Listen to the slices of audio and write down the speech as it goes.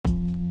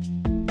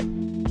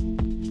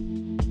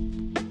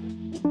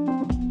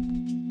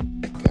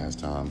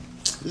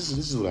This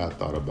is what I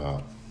thought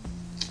about.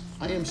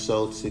 I am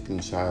so sick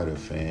and tired of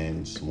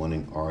fans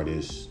wanting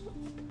artists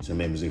to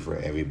make music for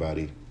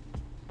everybody.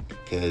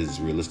 Because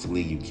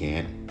realistically, you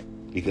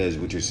can't. Because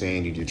what you're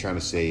saying, you're trying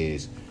to say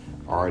is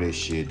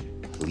artists should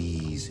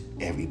please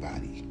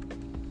everybody.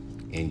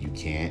 And you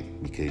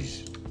can't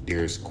because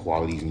there's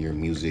qualities in your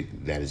music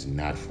that is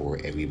not for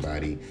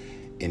everybody.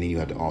 And then you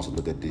have to also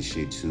look at this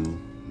shit too.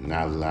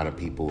 Not a lot of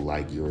people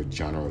like your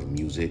genre of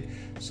music,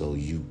 so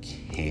you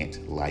can't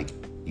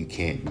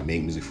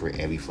make music for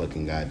every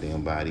fucking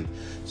goddamn body.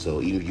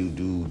 So even if you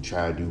do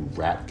try to do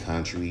rap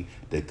country,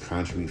 the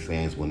country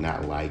fans will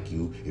not like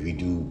you. If you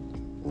do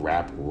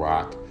rap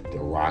rock, the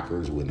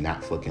rockers would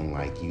not fucking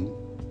like you.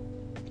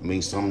 I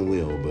mean, some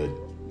will,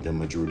 but the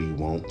majority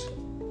won't.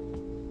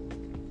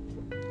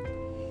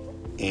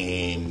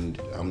 And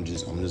I'm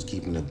just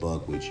keeping a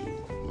buck with you.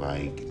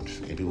 Like,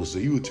 and people say,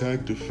 you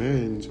attack the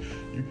fans.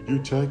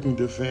 You're attacking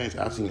the fans.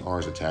 I've seen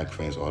artists attack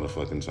fans all the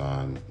fucking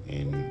time.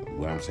 And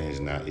what I'm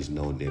saying is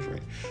no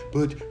different.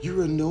 But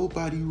you're a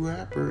nobody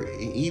rapper.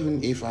 And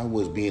even if I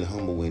was being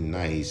humble and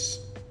nice,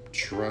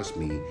 trust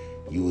me,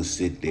 you would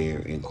sit there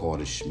and call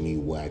the me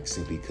whack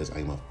simply because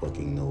I'm a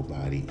fucking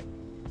nobody.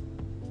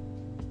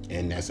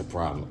 And that's a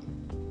problem.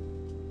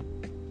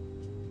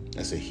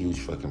 That's a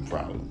huge fucking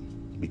problem.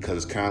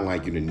 Because it's kind of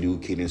like you're the new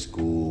kid in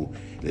school.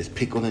 Let's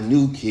pick on the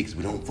new kids because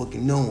we don't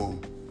fucking know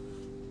them.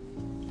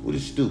 Which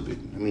is stupid.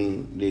 I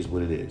mean, it is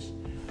what it is.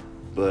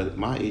 But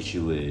my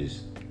issue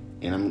is,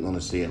 and I'm going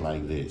to say it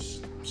like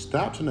this.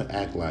 Stop trying to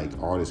act like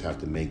artists have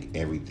to make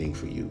everything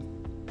for you.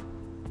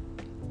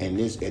 And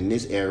in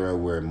this era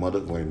where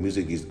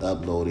music is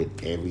uploaded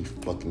every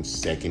fucking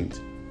second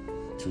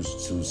to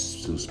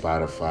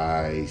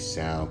Spotify,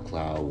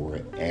 SoundCloud,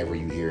 wherever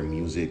you hear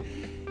music,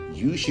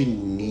 you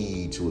shouldn't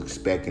need to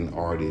expect an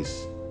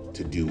artist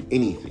to do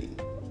anything.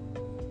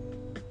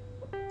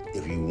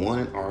 If you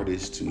want an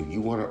artist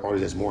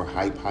that's more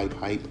hype,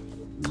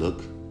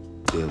 look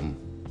them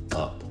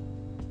up.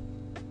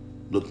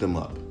 Look them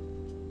up.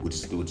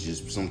 Which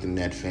is something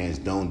that fans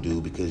don't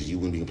do because you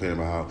wouldn't be complaining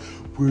about how,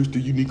 where's the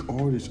unique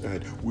artist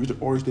at? Where's the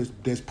artist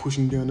that's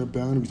pushing down the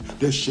boundaries,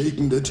 that's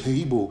shaking the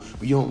table?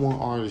 We don't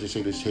want artists to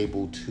shake the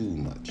table too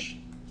much.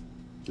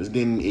 Because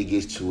then it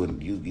gets to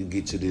you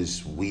get to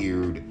this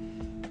weird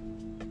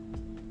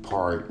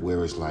part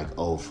where it's like,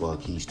 oh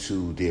fuck, he's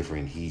too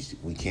different.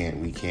 We can't.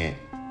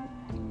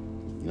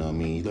 You know what I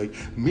mean? Like,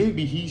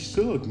 maybe he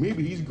sucked,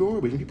 maybe he's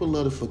garbage. And people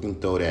love to fucking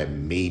throw that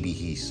maybe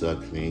he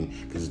sucked thing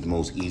because it's the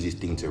most easiest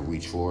thing to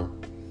reach for.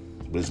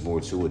 But it's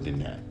more to it than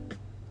that.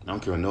 I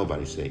don't care what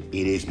nobody say.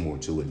 It is more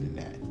to it than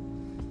that.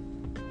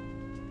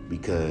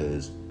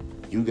 Because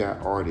you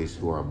got artists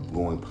who are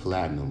going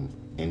platinum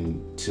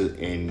and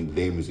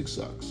their music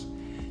sucks.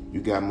 You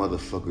got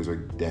motherfuckers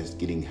that's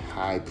getting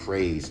high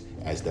praise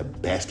as the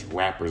best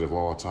rappers of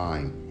all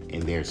time,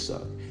 and they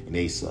suck. We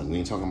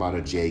ain't talking about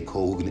a J.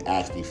 Cole who can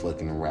actually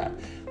fucking rap.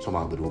 We're talking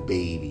about Lil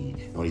Baby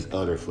and all these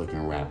other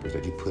fucking rappers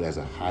that you put as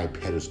a high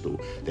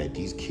pedestal that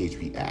these kids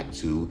react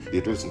to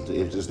if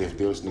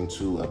they're listening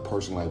to a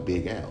person like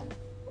Big L.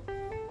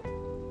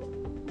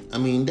 I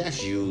mean,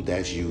 that's your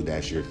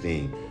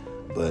thing,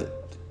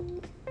 but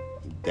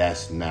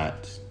that's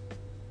not.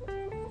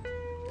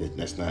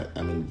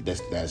 I mean,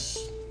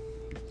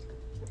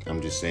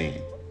 I'm just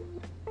saying.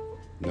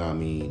 You know what I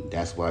mean?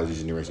 That's why this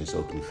generation is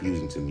so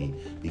confusing to me.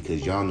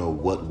 Because y'all know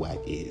what whack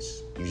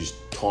is. You just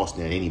toss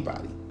that at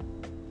anybody.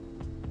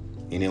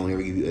 And they don't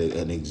ever give you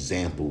an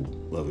example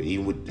of it.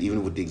 Even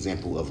with the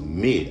example of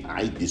mid,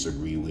 I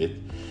disagree with.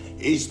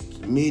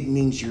 Mid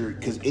means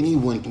because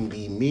anyone can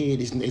be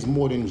mid. It's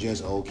more than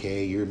just,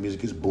 okay, your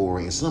music is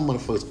boring. And some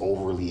motherfuckers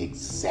overly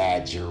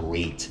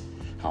exaggerate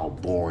how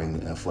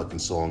boring a fucking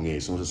song is.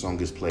 As soon as the song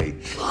gets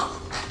played,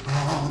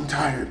 oh, I'm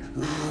tired.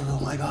 Oh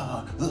my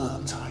God. Oh,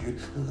 I'm tired.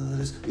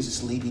 This is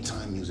sleepy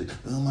time music.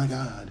 Oh my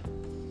God.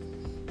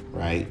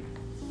 Right?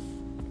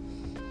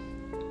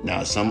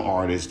 Now, some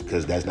artists,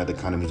 because that's not the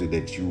kind of music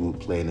that you would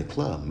play in a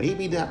club.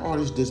 Maybe that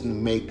artist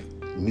doesn't make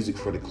music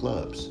for the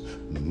clubs.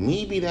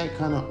 Maybe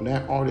that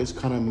artist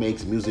kind of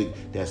makes music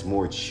that's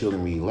more chill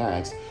and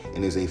relaxed,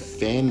 and there's a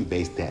fan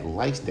base that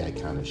likes that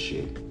kind of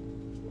shit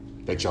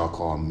that y'all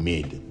call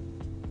mid.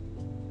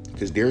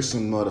 Because there's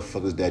some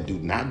motherfuckers that do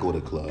not go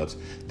to clubs,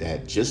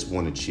 that just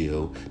want to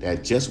chill,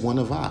 that just want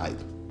to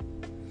vibe.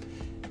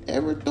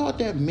 Ever thought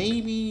that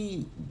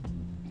maybe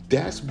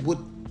that's what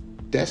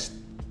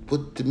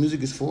the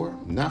music is for?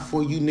 Not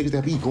for you niggas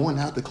that be going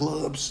out to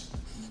clubs,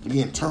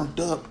 getting turned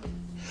up.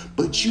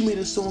 But you made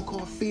a song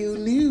called Feel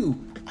New.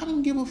 I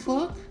don't give a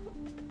fuck.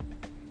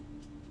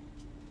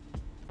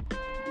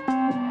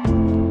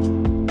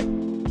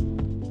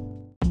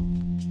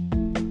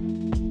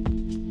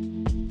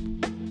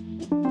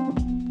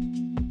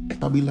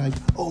 I'll be like,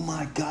 oh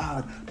my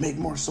God, make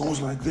more songs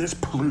like this,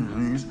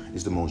 please.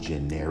 It's the most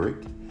generic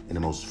and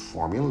the most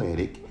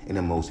formulaic and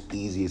the most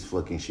easiest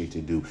fucking shit to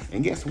do.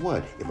 And guess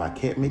what? If I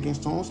kept making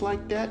songs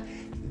like that,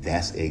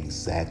 that's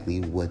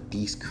exactly what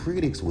these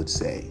critics would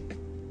say.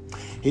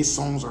 His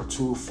songs are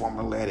too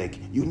formulaic.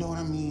 You know what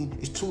I mean?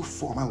 It's too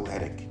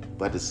formulaic.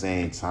 but at the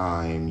same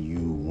time,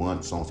 you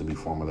want songs to be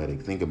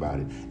formulaic. Think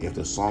about it. If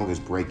the song is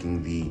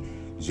breaking the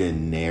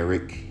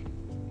generic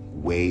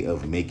way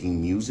of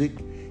making music,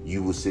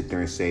 you will sit there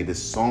and say the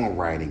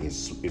songwriting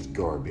is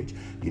garbage.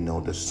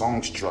 The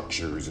song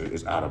structure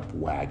is out of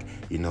whack.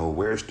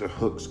 Where's the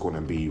hook's going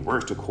to be?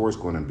 Where's the chorus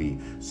going to be?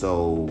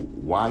 So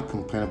why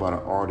complain about an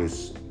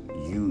artist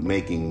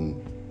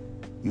using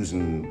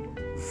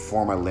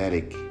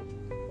formulaic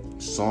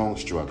song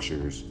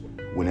structures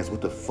when that's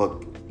what the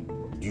fuck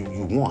you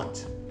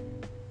want?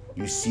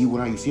 You see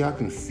how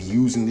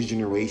confusing this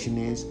generation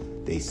is?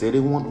 They say they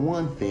want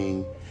one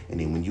thing, and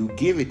then when you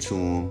give it to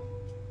them,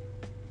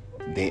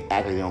 they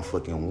act like they don't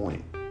fucking want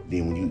it.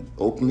 Then when you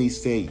openly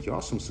say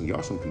y'all some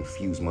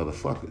confused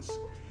motherfuckers,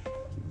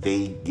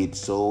 they get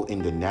so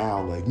in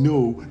denial, like,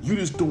 no, you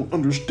just don't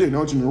understand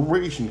our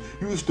generation.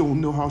 You just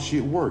don't know how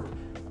shit work.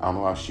 I don't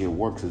know how shit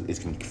works. It's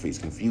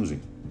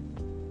confusing.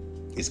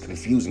 It's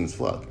confusing as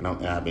fuck, and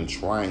I've been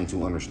trying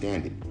to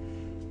understand it.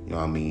 You know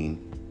what I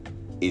mean?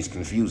 It's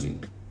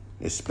confusing,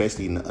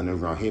 especially in the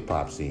underground hip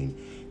hop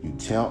scene. You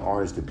tell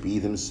artists to be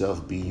themselves,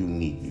 be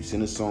unique. You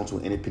send a song to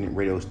an independent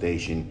radio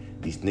station,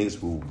 these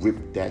niggas will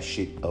rip that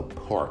shit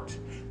apart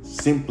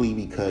simply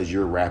because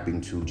you're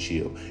rapping too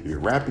chill. If you're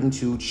rapping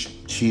too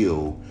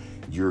chill,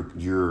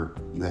 you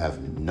have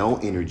no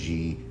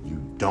energy,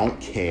 you don't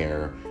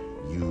care,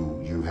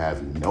 you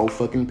have no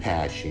fucking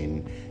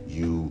passion,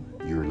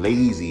 you're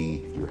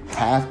lazy, you're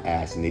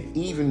half-assing it,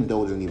 even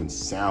though it doesn't even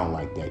sound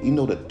like that. Even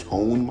though the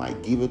tone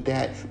might give it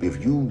that, but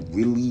if you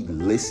really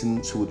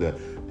listen to the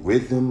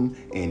rhythm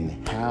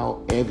and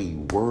how every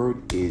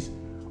word is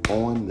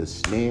on the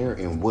snare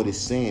and what it's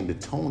saying, the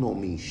tone don't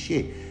mean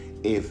shit.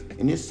 If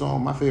in this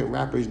song my favorite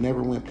rappers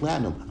never went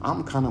platinum,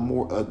 I'm kind of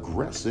more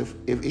aggressive,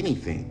 if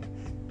anything.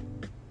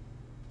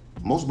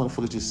 Most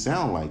motherfuckers just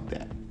sound like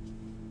that.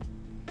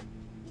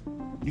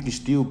 You can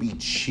still be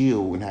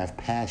chill and have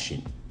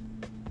passion.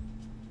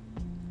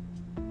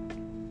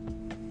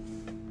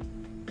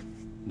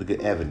 Look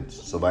at Evidence.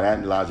 So by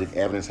that logic,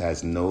 Evidence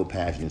has no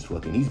passion.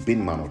 He's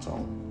been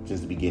monotone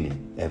since the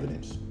beginning.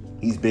 Evidence.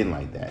 He's been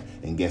like that.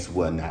 And guess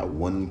what? Not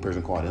one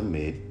person called him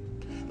mid.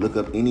 Look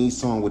up any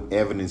song with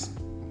Evidence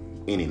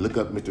in it. Look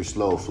up Mr.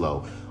 Slow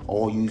Flow.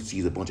 All you see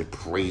is a bunch of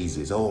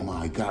praises. Oh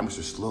my God,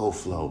 Mr. Slow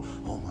Flow.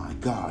 Oh my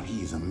God,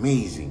 he is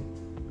amazing.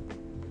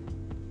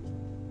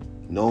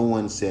 No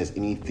one says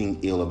anything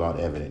ill about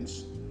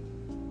Evidence.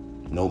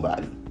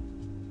 Nobody.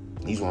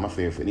 He's one of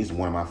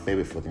my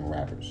favorite fucking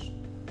rappers.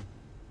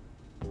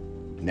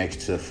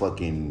 Next to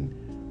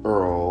fucking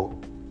Earl,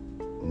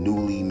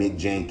 newly Mick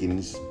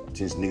Jenkins,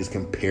 since niggas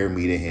compare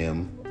me to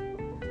him.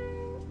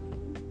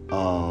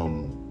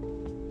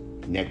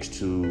 Next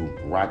to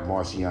Rock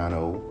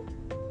Marciano,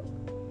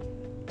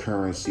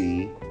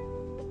 Currency,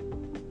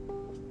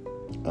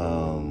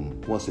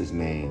 what's his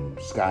name?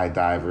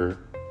 Skydiver.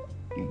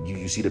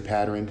 You see the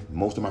pattern?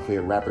 Most of my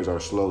favorite rappers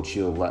are slow,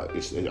 chill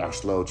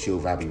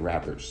vibing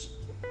rappers.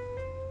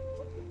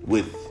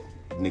 With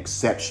an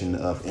exception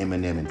of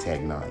Eminem and Tech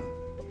 9.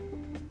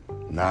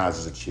 Nas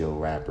is a chill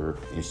rapper,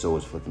 and so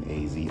is fucking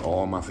AZ.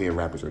 All my favorite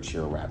rappers are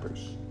chill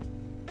rappers.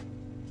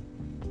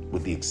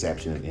 With the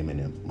exception of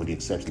Eminem, with the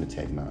exception of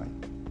Tech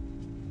 9.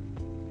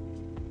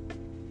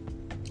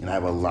 And I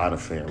have a lot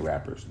of favorite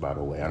rappers, by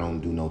the way. I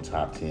don't do no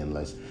top 10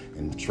 list.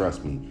 And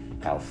trust me,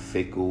 how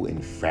fickle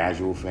and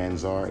fragile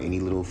fans are, any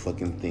little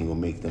fucking thing will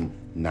make them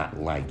not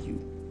like you.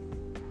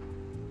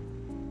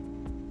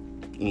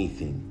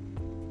 Anything.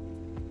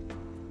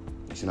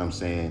 You see what I'm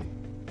saying?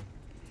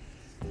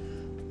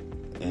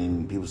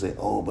 And people say,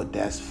 oh, but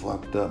that's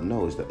fucked up.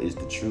 No, it's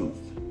the truth.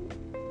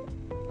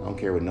 I don't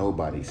care what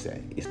nobody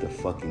say. It's the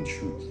fucking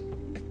truth.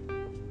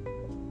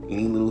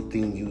 Any little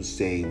thing you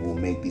say will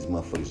make these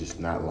motherfuckers just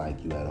not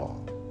like you at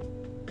all.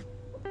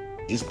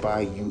 Just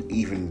by you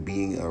even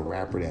being a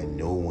rapper that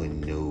no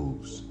one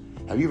knows.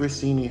 Have you ever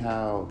seen it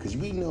how, because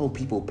we know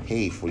people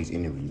pay for these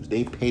interviews.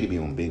 They pay to be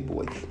on Big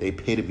Boy. They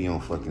pay to be on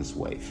fucking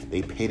Sway.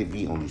 They pay to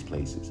be on these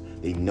places.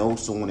 They know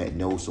someone that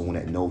knows someone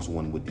that knows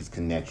someone with these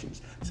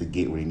connections to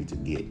get where they need to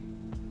get.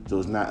 So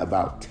it's not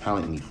about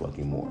talent any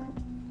fucking more.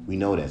 We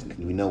know it's not.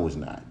 You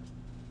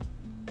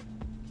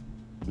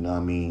know what I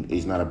mean?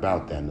 It's not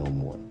about that no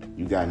more.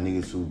 You got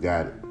niggas who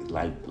got,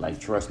 like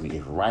trust me,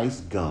 if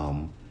Rice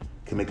Gum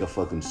can make a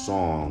fucking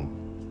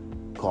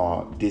song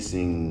called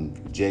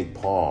Dissing Jake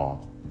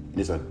Paul, and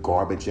it's a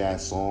garbage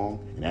ass song,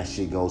 and that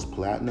shit goes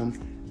platinum,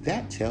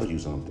 that tells you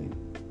something.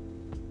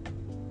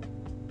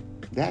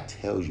 That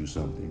tells you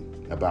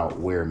something about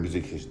where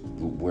music is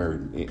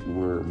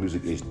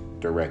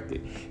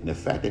directed. And the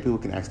fact that people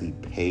can actually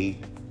pay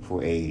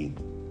for a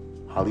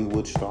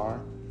Hollywood star,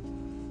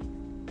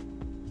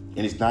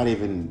 and it's not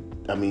even,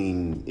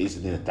 it's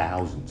in the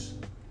thousands.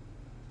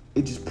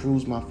 It just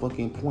proves my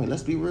fucking point.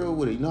 Let's be real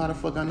with it. You know how the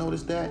fuck I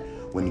noticed that?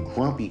 When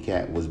Grumpy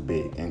Cat was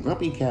big. And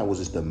Grumpy Cat was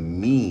just a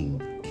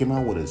meme. Came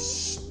out with a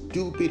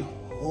stupid,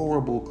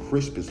 horrible,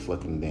 Christmas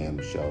fucking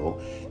damn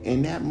show.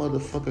 And that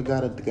motherfucker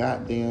got a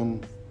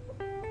goddamn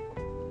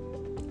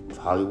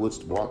Hollywood's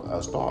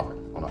star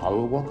on the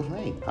Hollywood Walk of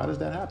Fame. How does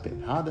that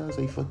happen? How does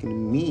a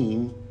fucking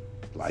meme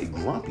like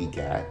Grumpy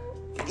Cat,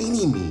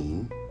 any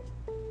meme,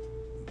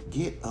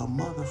 get a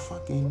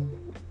motherfucking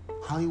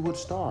Hollywood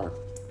star?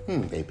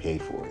 They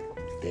paid for it.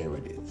 There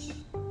it is.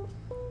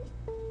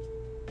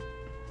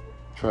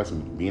 Trust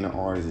me, being an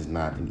artist is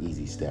not an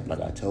easy step.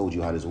 Like I told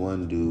you how this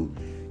one dude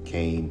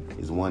came,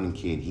 this one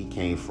kid, he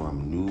came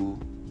from New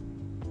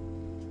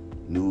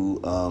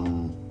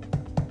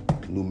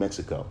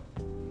Mexico.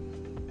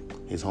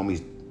 His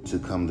homies to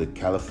come to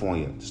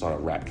California to start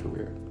a rap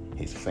career.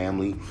 His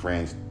family,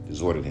 friends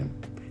deserted him.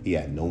 He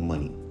had no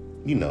money.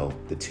 You know,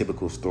 the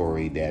typical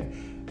story that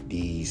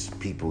these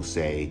people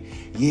say,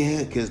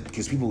 yeah,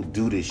 because people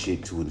do this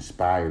shit to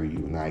inspire you,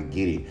 and I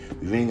get it.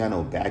 If you ain't got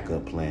no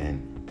backup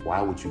plan,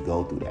 why would you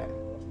go through that?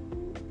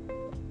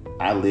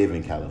 I live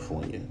in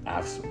California.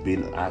 I've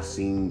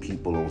seen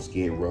people on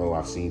Skid Row.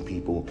 I've seen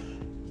people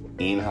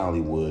in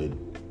Hollywood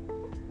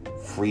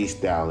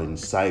freestyling,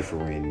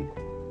 ciphering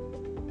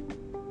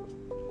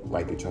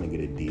like they're trying to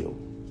get a deal.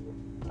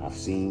 I've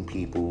seen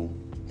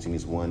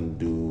this one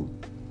dude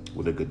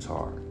with a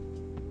guitar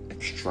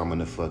strumming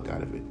the fuck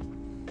out of it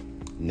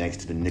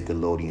next to the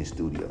Nickelodeon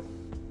studio,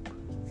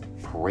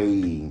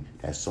 praying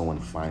that someone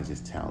finds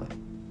his talent.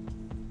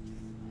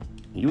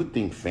 You would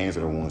think fans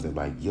are the ones that are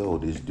like, yo,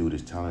 this dude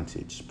is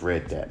talented,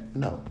 spread that.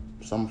 No,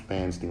 some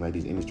fans think like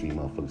these industry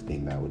motherfuckers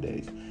think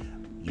nowadays.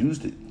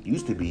 Used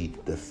to be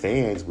the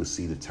fans would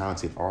see the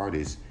talented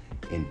artist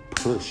and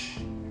push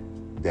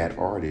that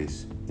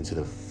artist into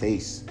the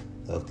face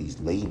of these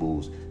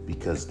labels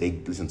because they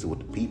listen to what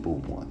the people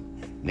want.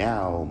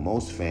 Now,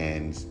 most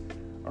fans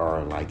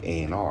are like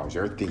A&Rs.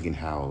 They're thinking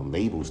how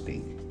labels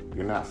think.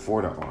 You're not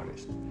for the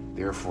artist.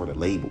 They're for the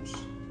labels.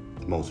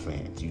 Most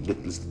fans. You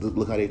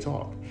look how they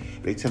talk.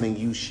 They're telling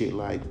you shit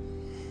like,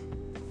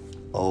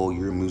 oh,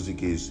 your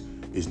music is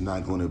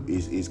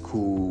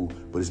cool,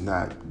 but it's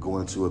not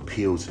going to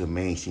appeal to the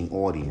mainstream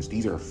audience.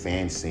 These are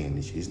fans saying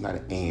this shit. It's not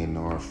an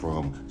A&R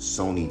from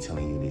Sony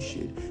telling you this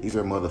shit. These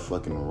are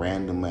motherfucking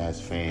random ass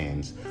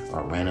fans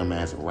or random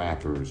ass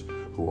rappers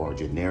who are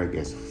generic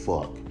as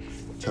fuck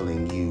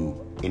telling you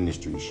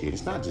industry shit.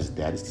 It's not just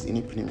that, it's these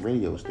independent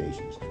radio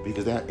stations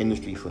because that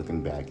industry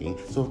fucking backing.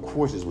 So of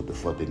course it's what the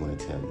fuck they're gonna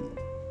tell you.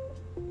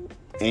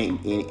 And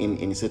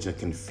in such a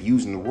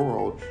confusing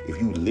world, if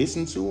you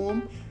listen to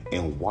them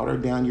and water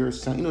down your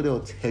sound, you know, they'll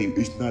tell you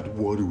it's not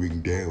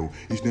watering down,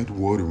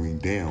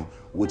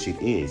 which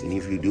it is. And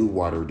if you do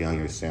water down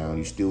your sound,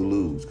 you still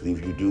lose. Because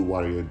if you do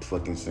water your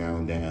fucking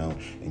sound down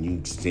and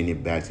you send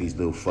it back to these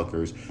little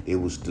fuckers, they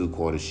will still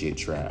call the shit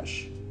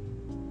trash.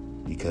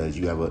 Because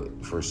you have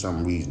for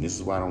some reason, this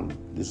is why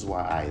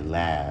I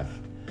laugh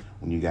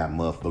when you got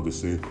motherfuckers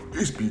saying,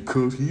 it's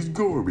because he's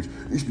garbage,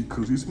 it's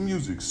because his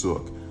music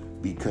sucks.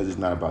 Because it's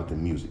not about the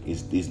music.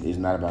 It's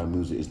not about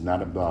music. It's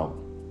not about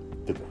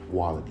the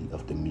quality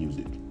of the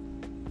music.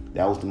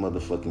 That was the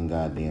motherfucking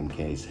goddamn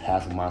case.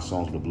 Half of my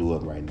songs would have blew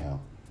up right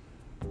now.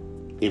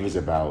 It was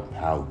about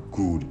how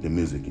good the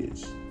music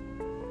is.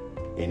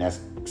 And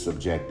that's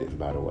subjective,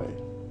 by the way.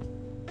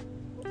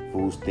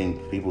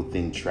 People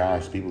think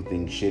trash, people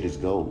think shit is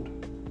gold.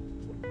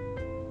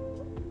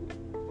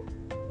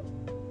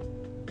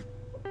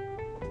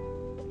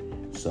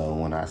 So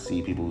when I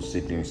see people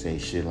sit there and say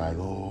shit like,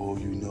 oh,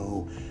 you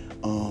know,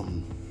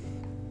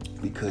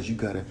 because you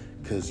gotta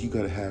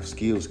have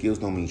skills. Skills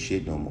don't mean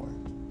shit no more.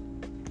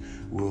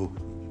 Well,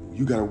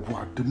 you gotta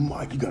rock the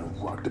mic, you gotta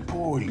rock the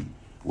party.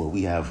 Well,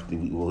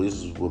 this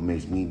is what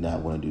makes me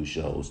not want to do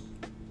shows.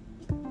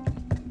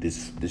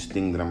 This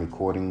thing that I'm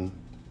recording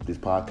this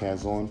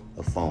podcast on,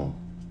 a phone.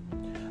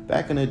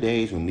 Back in the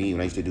days when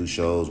I used to do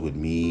shows with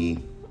me,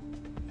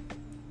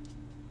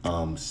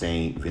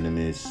 Saint,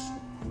 Venomous,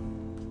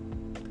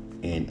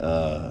 and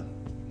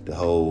the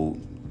whole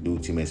new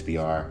Team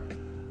SPR,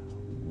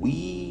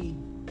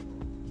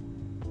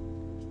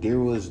 there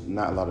was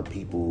not a lot of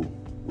people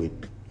with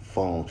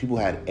phones. People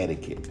had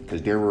etiquette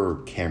because there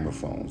were camera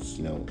phones.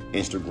 You know,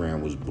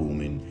 Instagram was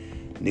booming.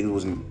 Niggas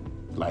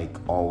wasn't like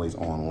always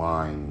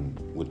online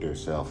with their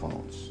cell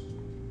phones.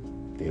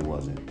 It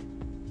wasn't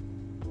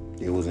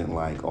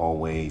like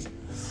always,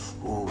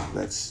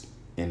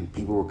 and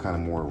people were kind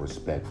of more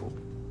respectful.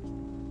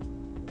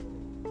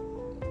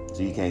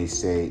 So you can't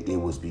say it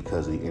was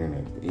because of the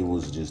internet. It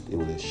was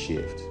a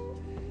shift.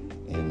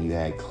 And you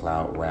had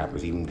cloud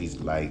rappers, even these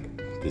like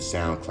the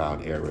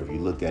SoundCloud era. If you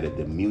look at it,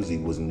 the music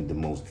wasn't the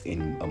most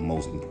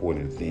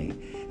important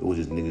thing. It was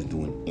just niggas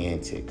doing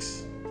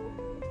antics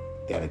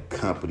that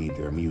accompanied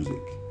their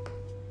music.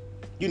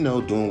 You know,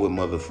 doing what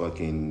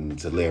motherfucking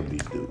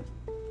celebrities do.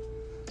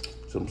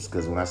 So,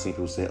 because when I see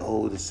people say,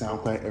 oh, the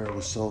SoundCloud era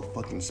was so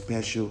fucking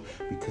special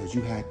because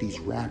you had these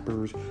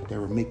rappers that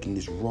were making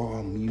this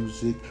raw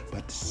music, but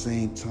at the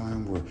same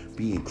time were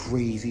being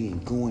crazy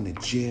and going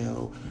to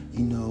jail,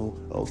 you know,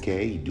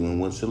 okay, you're doing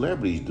what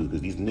celebrities do,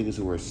 because these niggas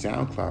who were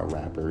SoundCloud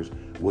rappers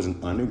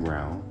wasn't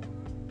underground.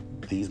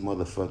 These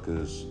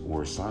motherfuckers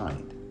were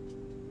signed.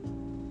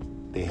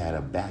 They had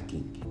a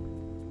backing.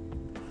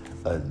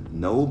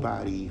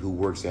 Nobody who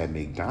works at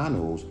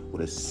McDonald's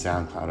with a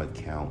SoundCloud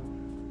account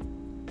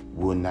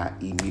will not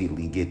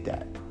immediately get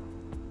that.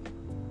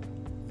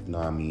 You know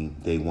what I mean?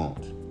 They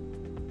won't.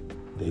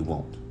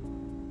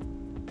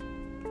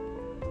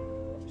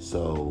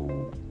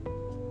 So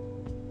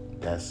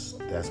that's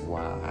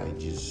why I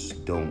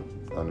just don't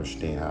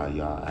understand how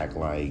y'all act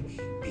like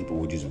people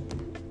were just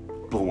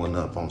blowing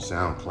up on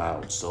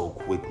SoundCloud so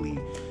quickly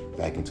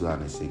back in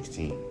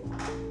 2016.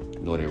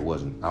 No, there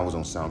wasn't. I was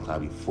on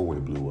SoundCloud before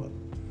it blew up.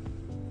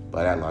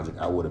 By that logic,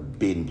 I would have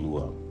been blew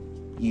up.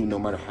 Even no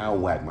matter how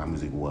whack my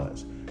music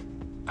was,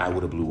 I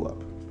would have blew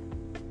up.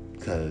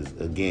 Because,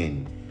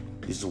 again,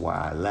 this is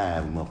why I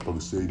laugh when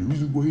motherfuckers say, the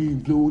reason why he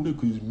ain't blowing up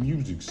because his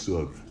music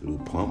sucked. Little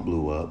Pump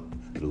blew up.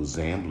 Little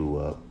Xan blew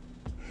up.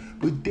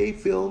 But they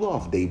fell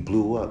off. They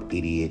blew up,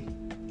 idiot.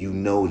 You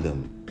know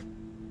them.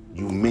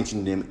 You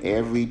mention them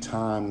every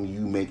time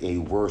you make a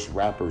worst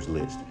rappers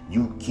list.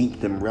 You keep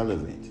them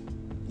relevant.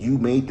 You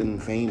made them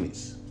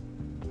famous.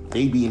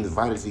 They be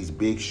invited to these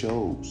big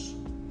shows.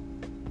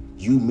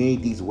 You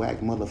made these whack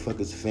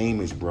motherfuckers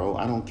famous, bro.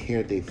 I don't care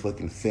if they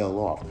fucking fell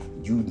off.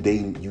 You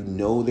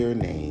know their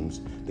names.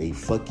 They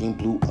fucking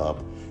blew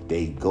up.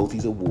 They go to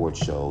these award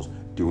shows.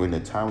 During the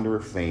time they were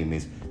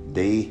famous,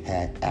 they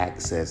had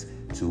access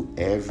to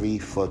every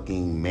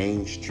fucking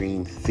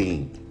mainstream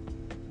thing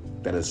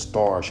that a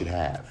star should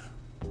have.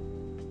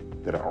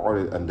 That an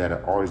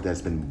artist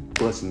that's been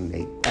busting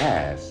their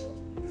ass,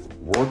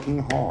 working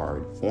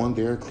hard on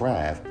their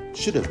craft,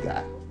 should have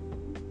got.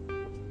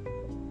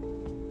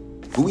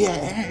 We had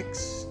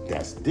X.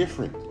 That's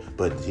different.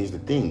 But here's the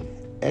thing.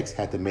 X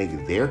had to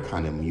make their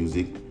kind of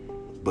music.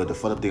 But the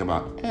fun thing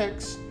about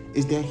X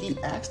is that he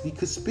actually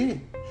could spit.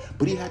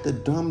 But he had to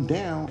dumb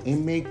down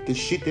and make the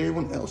shit that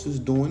everyone else is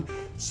doing.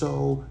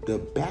 So the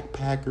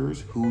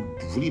backpackers who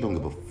really don't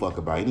give a fuck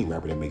about any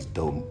rapper that makes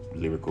dope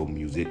lyrical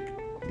music,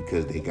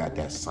 because they got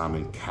that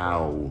Simon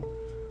Cowell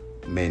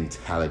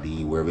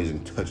mentality where it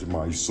isn't touching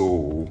my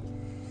soul.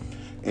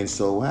 And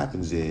so what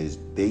happens is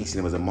they see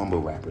him as a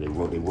mumble rapper. They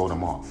wrote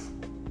him off.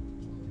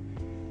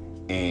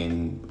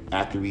 And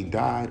after he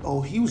died,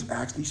 he was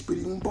actually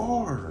spitting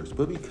bars.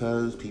 But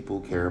because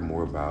people care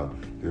more about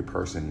your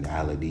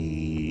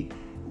personality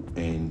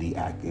and the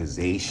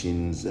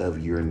accusations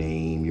of your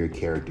name, your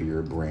character,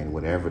 your brand,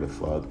 whatever the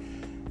fuck,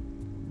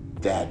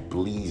 that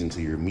bleeds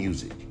into your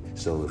music.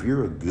 So if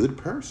you're a good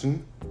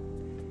person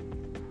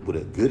with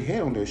a good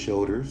head on their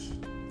shoulders,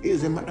 it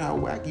doesn't matter how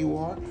whack you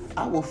are,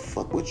 I will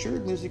fuck with your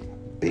music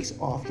based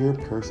off your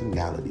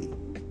personality.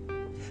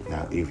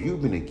 Now, if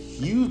you've been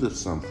accused of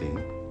something,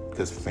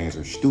 because fans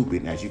are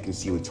stupid, and as you can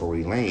see with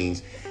Tory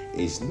Lanez,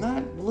 it's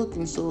not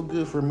looking so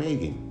good for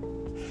Megan.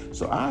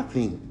 So I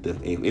think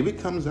that if it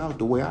comes out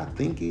the way I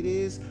think it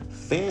is,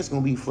 fans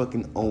gonna be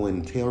fucking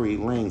owing Tory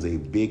Lanez a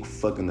big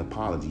fucking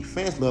apology.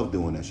 Fans love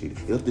doing that shit.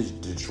 They love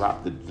to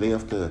drop the,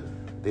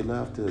 they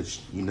love to,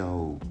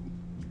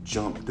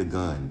 jump the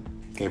gun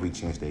every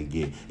chance they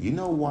get. You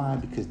know why?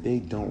 Because they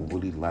don't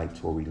really like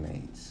Tory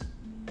Lanez.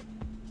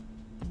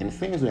 And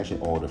fans do that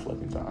shit all the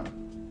fucking time.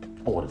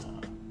 All the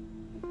time.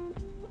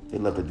 They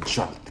love to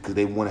jump because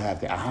they want to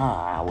have the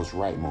I was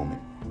right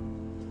moment.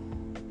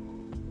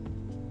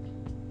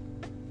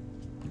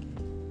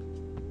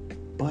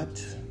 But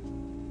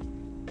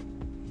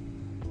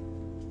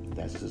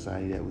that's the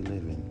society that we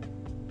live in.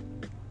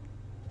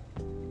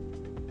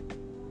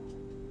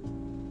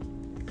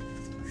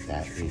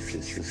 That is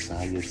the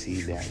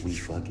society that we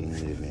fucking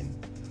live in.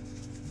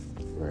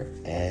 Where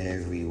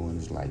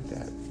everyone's like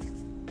that.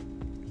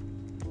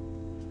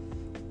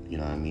 You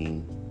know what I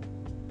mean?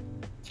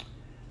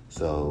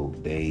 So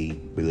they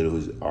belittle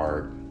his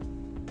art.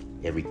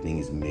 Everything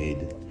is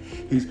mid.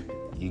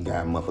 You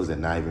got motherfuckers that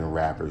not even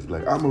rappers.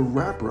 Like, I'm a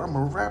rapper.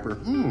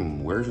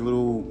 Where's your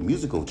little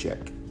musical check?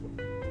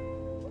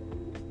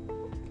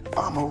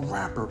 I'm a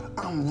rapper.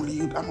 I'm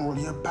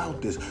really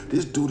about this.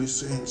 This dude is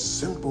saying a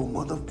simple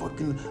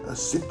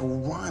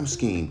rhyme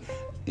scheme.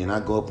 And I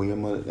go up on your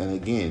mother, and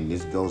again,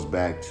 this goes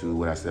back to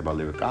what I said about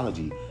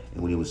lyricology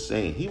and what he was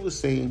saying. He was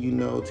saying,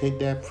 take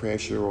that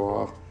pressure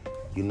off,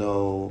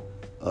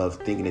 of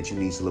thinking that you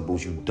need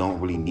syllables. You don't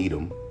really need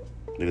them.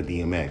 Look at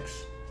DMX.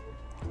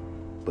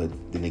 But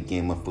then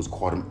again, motherfuckers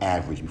called him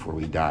average before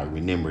he died.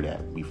 Remember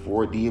that.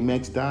 Before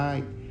DMX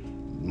died,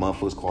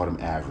 motherfuckers called him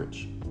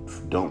average.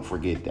 Don't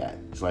forget that.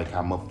 It's like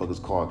how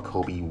motherfuckers called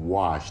Kobe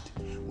washed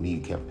when he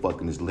kept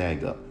fucking his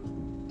leg up.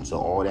 So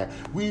all that,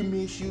 we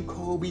miss you,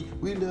 Kobe.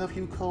 We love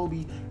you,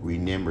 Kobe.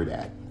 Remember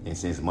that. And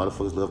since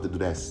motherfuckers love to do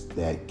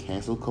that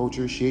cancel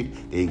culture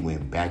shit, they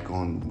went back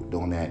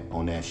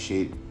on that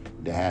shit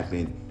that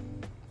happened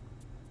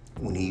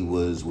when he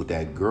was with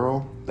that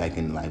girl back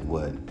in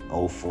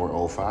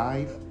 04,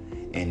 05,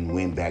 and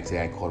went back to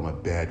that, called him a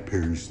bad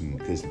person.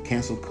 Because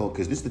cancel culture,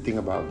 because this is the thing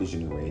about this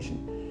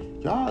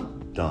generation. Y'all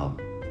dumb.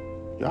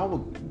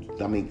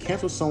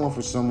 Cancel someone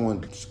for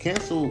someone.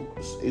 Cancel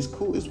is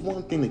cool. It's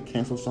one thing to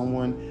cancel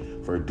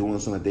someone for doing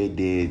something that they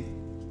did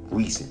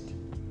recent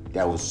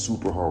that was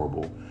super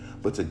horrible.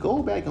 But to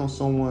go back on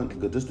someone,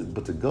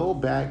 to go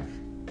back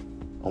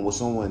on what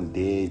someone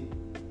did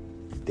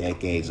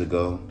decades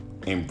ago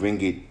and bring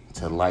it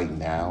to light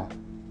now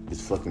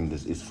is fucking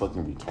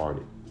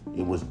retarded.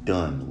 It was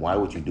done. Why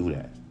would you do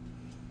that?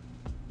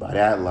 By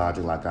that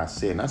logic, like I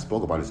said, and I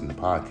spoke about this in the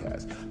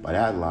podcast, by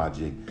that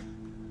logic,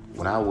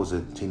 when I was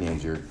a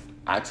teenager,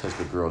 I touched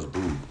a girl's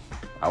boob.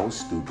 I was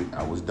stupid.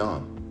 I was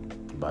dumb.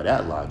 By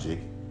that logic,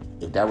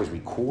 if that was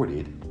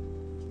recorded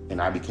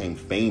and I became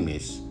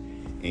famous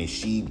and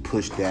she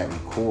pushed that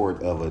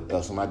record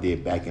of something I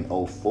did back in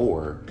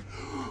 2004,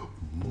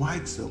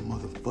 Mike's a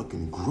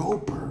motherfucking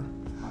groper.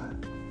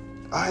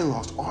 I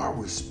lost all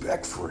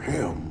respect for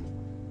him.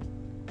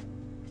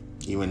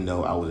 Even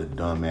though I was a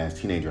dumbass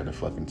teenager at the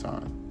fucking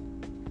time.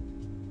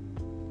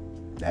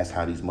 That's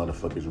how these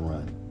motherfuckers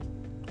run.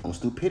 On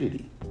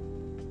stupidity.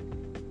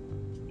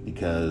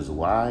 Because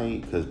why?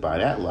 Because by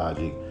that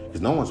logic,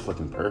 because no one's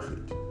fucking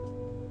perfect.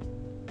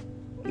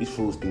 These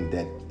fools think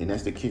that, and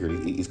that's the kicker.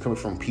 It's coming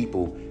from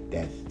people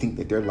that think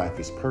that their life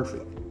is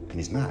perfect. And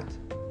it's not.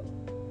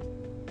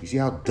 You see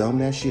how dumb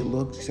that shit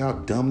looks? You see how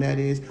dumb that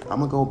is? I'm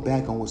going to go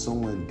back on what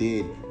someone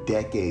did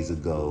decades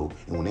ago,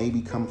 and when they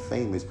become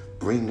famous,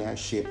 bring that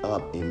shit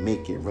up and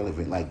make it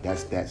relevant. Like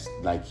that's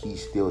like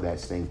he's still that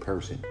same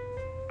person.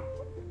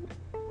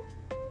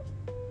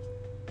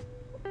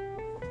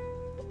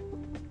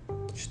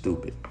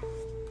 Stupid.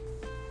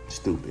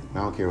 I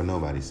don't care what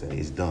nobody say.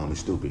 It's dumb. It's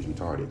stupid. It's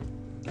retarded.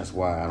 That's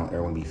why I don't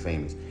ever want to be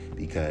famous,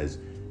 because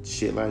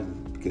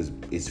because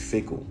it's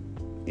fickle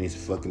and it's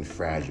fucking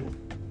fragile.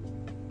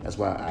 That's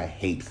why I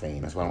hate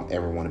fame. That's why I don't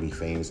ever want to be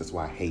famous. That's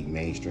why I hate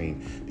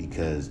mainstream,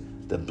 because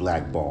the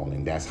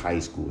blackballing, that's high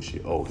school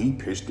shit. Oh, he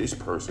pissed this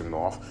person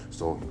off,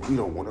 so we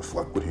don't want to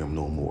fuck with him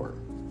no more.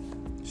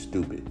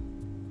 Stupid.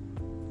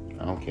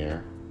 I don't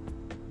care.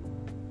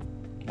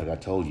 Like I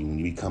told you, when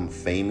you become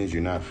famous,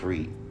 you're not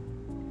free.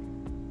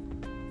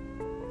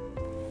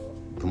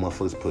 The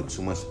motherfuckers put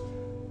too much,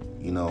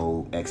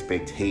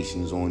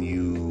 expectations on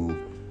you,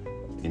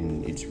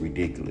 and it's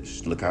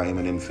ridiculous. Look how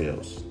Eminem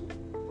feels.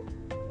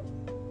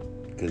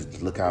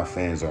 Because look how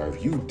fans are.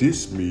 If you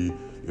diss me,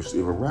 if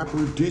a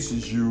rapper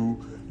disses you,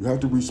 you have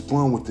to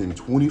respond within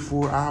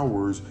 24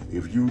 hours.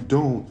 If you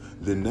don't,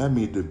 then that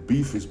means the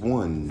beef is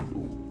won.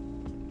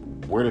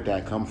 Where did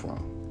that come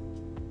from?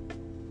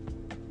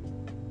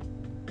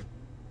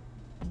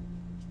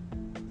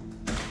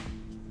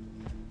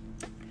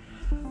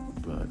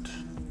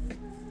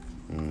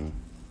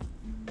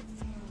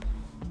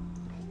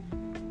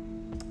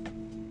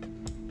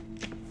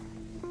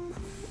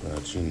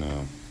 But you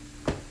know.